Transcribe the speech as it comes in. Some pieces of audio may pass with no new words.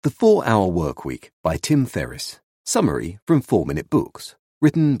The 4-Hour Workweek by Tim Ferriss. Summary from 4-Minute Books.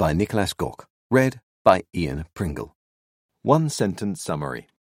 Written by Nicholas Gok. Read by Ian Pringle. One-sentence summary.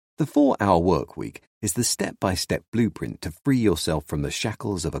 The 4-Hour Workweek is the step-by-step blueprint to free yourself from the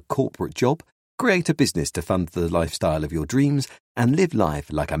shackles of a corporate job, create a business to fund the lifestyle of your dreams, and live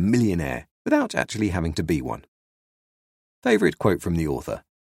life like a millionaire without actually having to be one. Favourite quote from the author.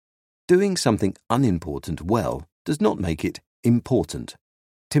 Doing something unimportant well does not make it important.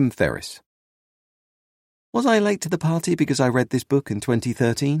 Tim Ferriss. Was I late to the party because I read this book in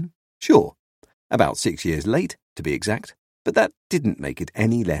 2013? Sure. About 6 years late, to be exact, but that didn't make it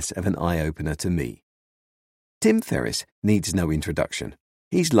any less of an eye-opener to me. Tim Ferriss needs no introduction.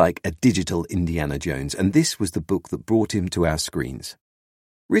 He's like a digital Indiana Jones, and this was the book that brought him to our screens.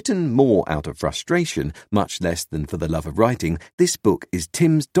 Written more out of frustration, much less than for the love of writing, this book is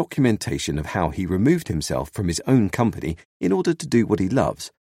Tim's documentation of how he removed himself from his own company in order to do what he loves,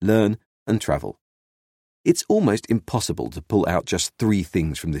 learn and travel. It's almost impossible to pull out just 3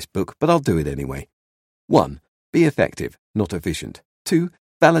 things from this book, but I'll do it anyway. 1. Be effective, not efficient. 2.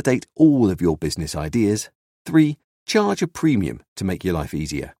 Validate all of your business ideas. 3. Charge a premium to make your life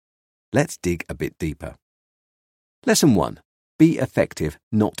easier. Let's dig a bit deeper. Lesson 1. Be effective,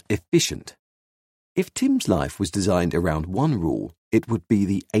 not efficient. If Tim's life was designed around one rule, it would be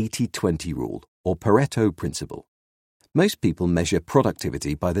the 80-20 rule, or Pareto principle. Most people measure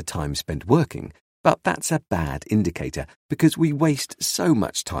productivity by the time spent working, but that's a bad indicator because we waste so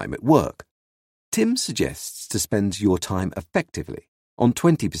much time at work. Tim suggests to spend your time effectively on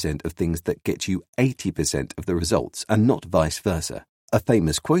 20% of things that get you 80% of the results and not vice versa. A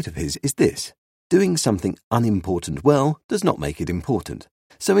famous quote of his is this: doing something unimportant well does not make it important.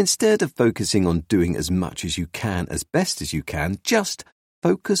 So instead of focusing on doing as much as you can as best as you can, just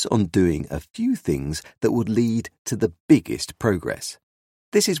focus on doing a few things that would lead to the biggest progress.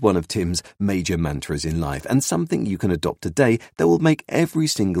 This is one of Tim's major mantras in life and something you can adopt today that will make every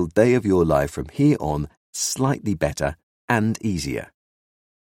single day of your life from here on slightly better and easier.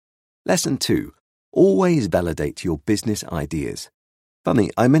 Lesson 2. Always validate your business ideas. Funny,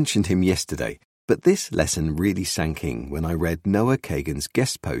 I mentioned him yesterday, but this lesson really sank in when I read Noah Kagan's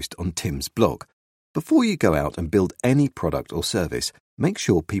guest post on Tim's blog. Before you go out and build any product or service, make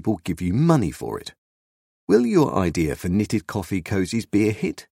sure people give you money for it. Will your idea for knitted coffee cozies be a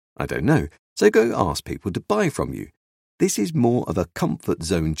hit? I don't know, so go ask people to buy from you. This is more of a comfort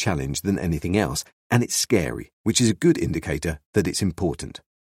zone challenge than anything else, and it's scary, which is a good indicator that it's important.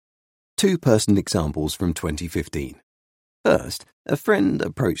 2 personal examples from 2015. First, a friend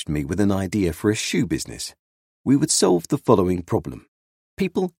approached me with an idea for a shoe business. We would solve the following problem.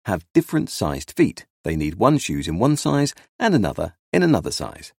 People have different sized feet. They need one shoes in one size and another in another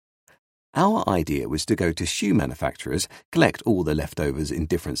size. Our idea was to go to shoe manufacturers, collect all the leftovers in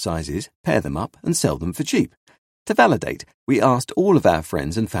different sizes, pair them up and sell them for cheap. To validate, we asked all of our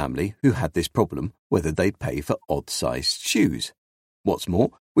friends and family who had this problem whether they'd pay for odd-sized shoes. What's more,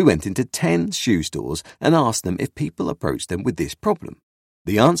 we went into 10 shoe stores and asked them if people approached them with this problem.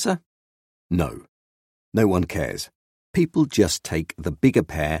 The answer? No. No one cares. People just take the bigger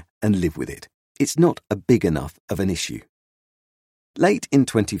pair and live with it. It's not a big enough of an issue. Late in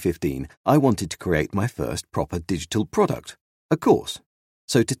 2015, I wanted to create my first proper digital product, a course.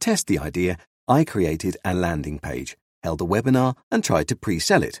 So to test the idea, I created a landing page, held a webinar and tried to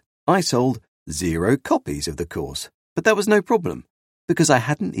pre-sell it. I sold 0 copies of the course, but that was no problem because I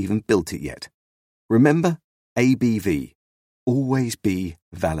hadn't even built it yet. Remember, ABV. Always be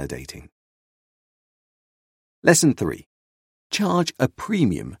validating. Lesson 3. Charge a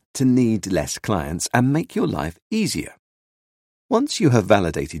premium to need less clients and make your life easier. Once you have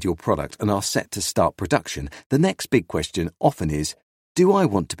validated your product and are set to start production, the next big question often is, do I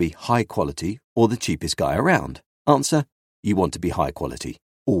want to be high quality or the cheapest guy around? Answer, you want to be high quality,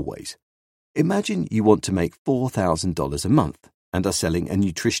 always. Imagine you want to make $4,000 a month and are selling a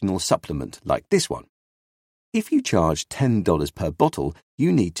nutritional supplement like this one. If you charge $10 per bottle,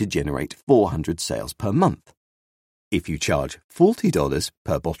 you need to generate 400 sales per month. If you charge $40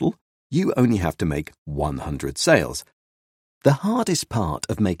 per bottle, you only have to make 100 sales. The hardest part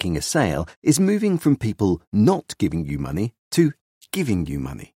of making a sale is moving from people not giving you money to giving you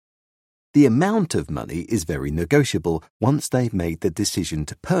money. The amount of money is very negotiable once they've made the decision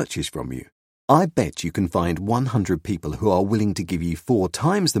to purchase from you. I bet you can find 100 people who are willing to give you 4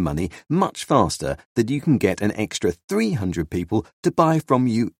 times the money much faster than you can get an extra 300 people to buy from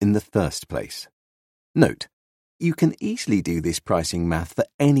you in the first place. Note, you can easily do this pricing math for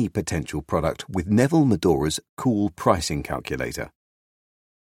any potential product with Neville Medora's cool pricing calculator.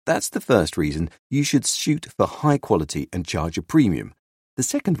 That's the first reason you should shoot for high quality and charge a premium. The The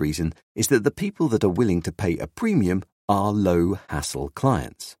second reason is that the people that are willing to pay a premium are low-hassle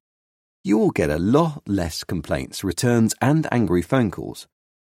clients. You will get a lot less complaints, returns, and angry phone calls.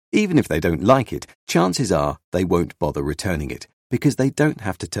 Even if they don't like it, chances are they won't bother returning it because they don't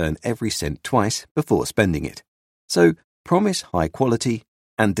have to turn every cent twice before spending it. So promise high quality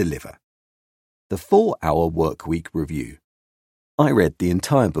and deliver. The 4-Hour Workweek Review. I read the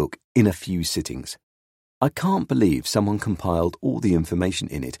entire book in a few sittings. I can't believe someone compiled all the information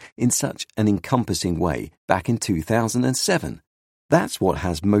in it in such an encompassing way back in 2007. That's what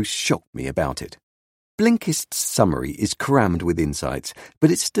has most shocked me about it. Blinkist's summary is crammed with insights,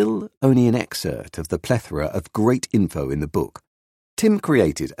 but it's still only an excerpt of the plethora of great info in the book. Tim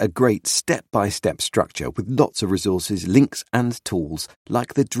created a great step-by-step structure with lots of resources, links and tools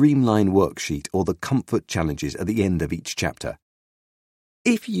like the Dreamline worksheet or the comfort challenges at the end of each chapter.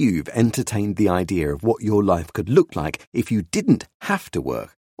 If you've entertained the idea of what your life could look like if you didn't have to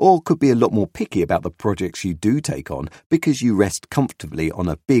work, or could be a lot more picky about the projects you do take on because you rest comfortably on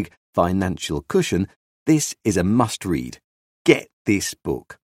a big financial cushion, this is a must-read. Get this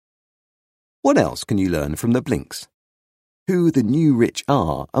book. What else can you learn from the Blinks? Who the new rich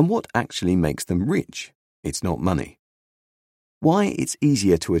are and what actually makes them rich. It's not money. Why it's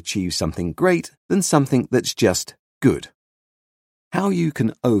easier to achieve something great than something that's just good. How you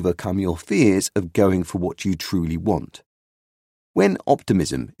can overcome your fears of going for what you truly want. When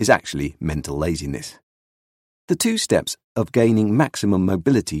optimism is actually mental laziness. The 2 steps of gaining maximum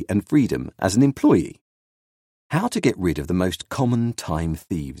mobility and freedom as an employee. How to get rid of the most common time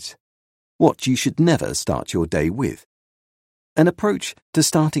thieves. What you should never start your day with. An approach to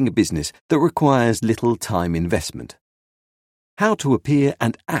starting a business that requires little time investment. How to appear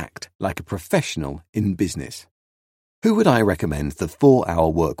and act like a professional in business. Who would I recommend the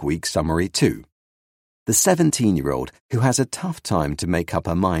 4-Hour Workweek summary to? The 17-year-old who has a tough time to make up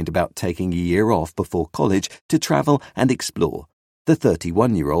her mind about taking a year off before college to travel and explore. The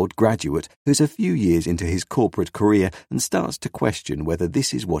 31-year-old graduate who's a few years into his corporate career and starts to question whether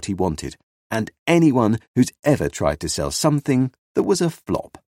this is what he wanted. And anyone who's ever tried to sell something that was a flop.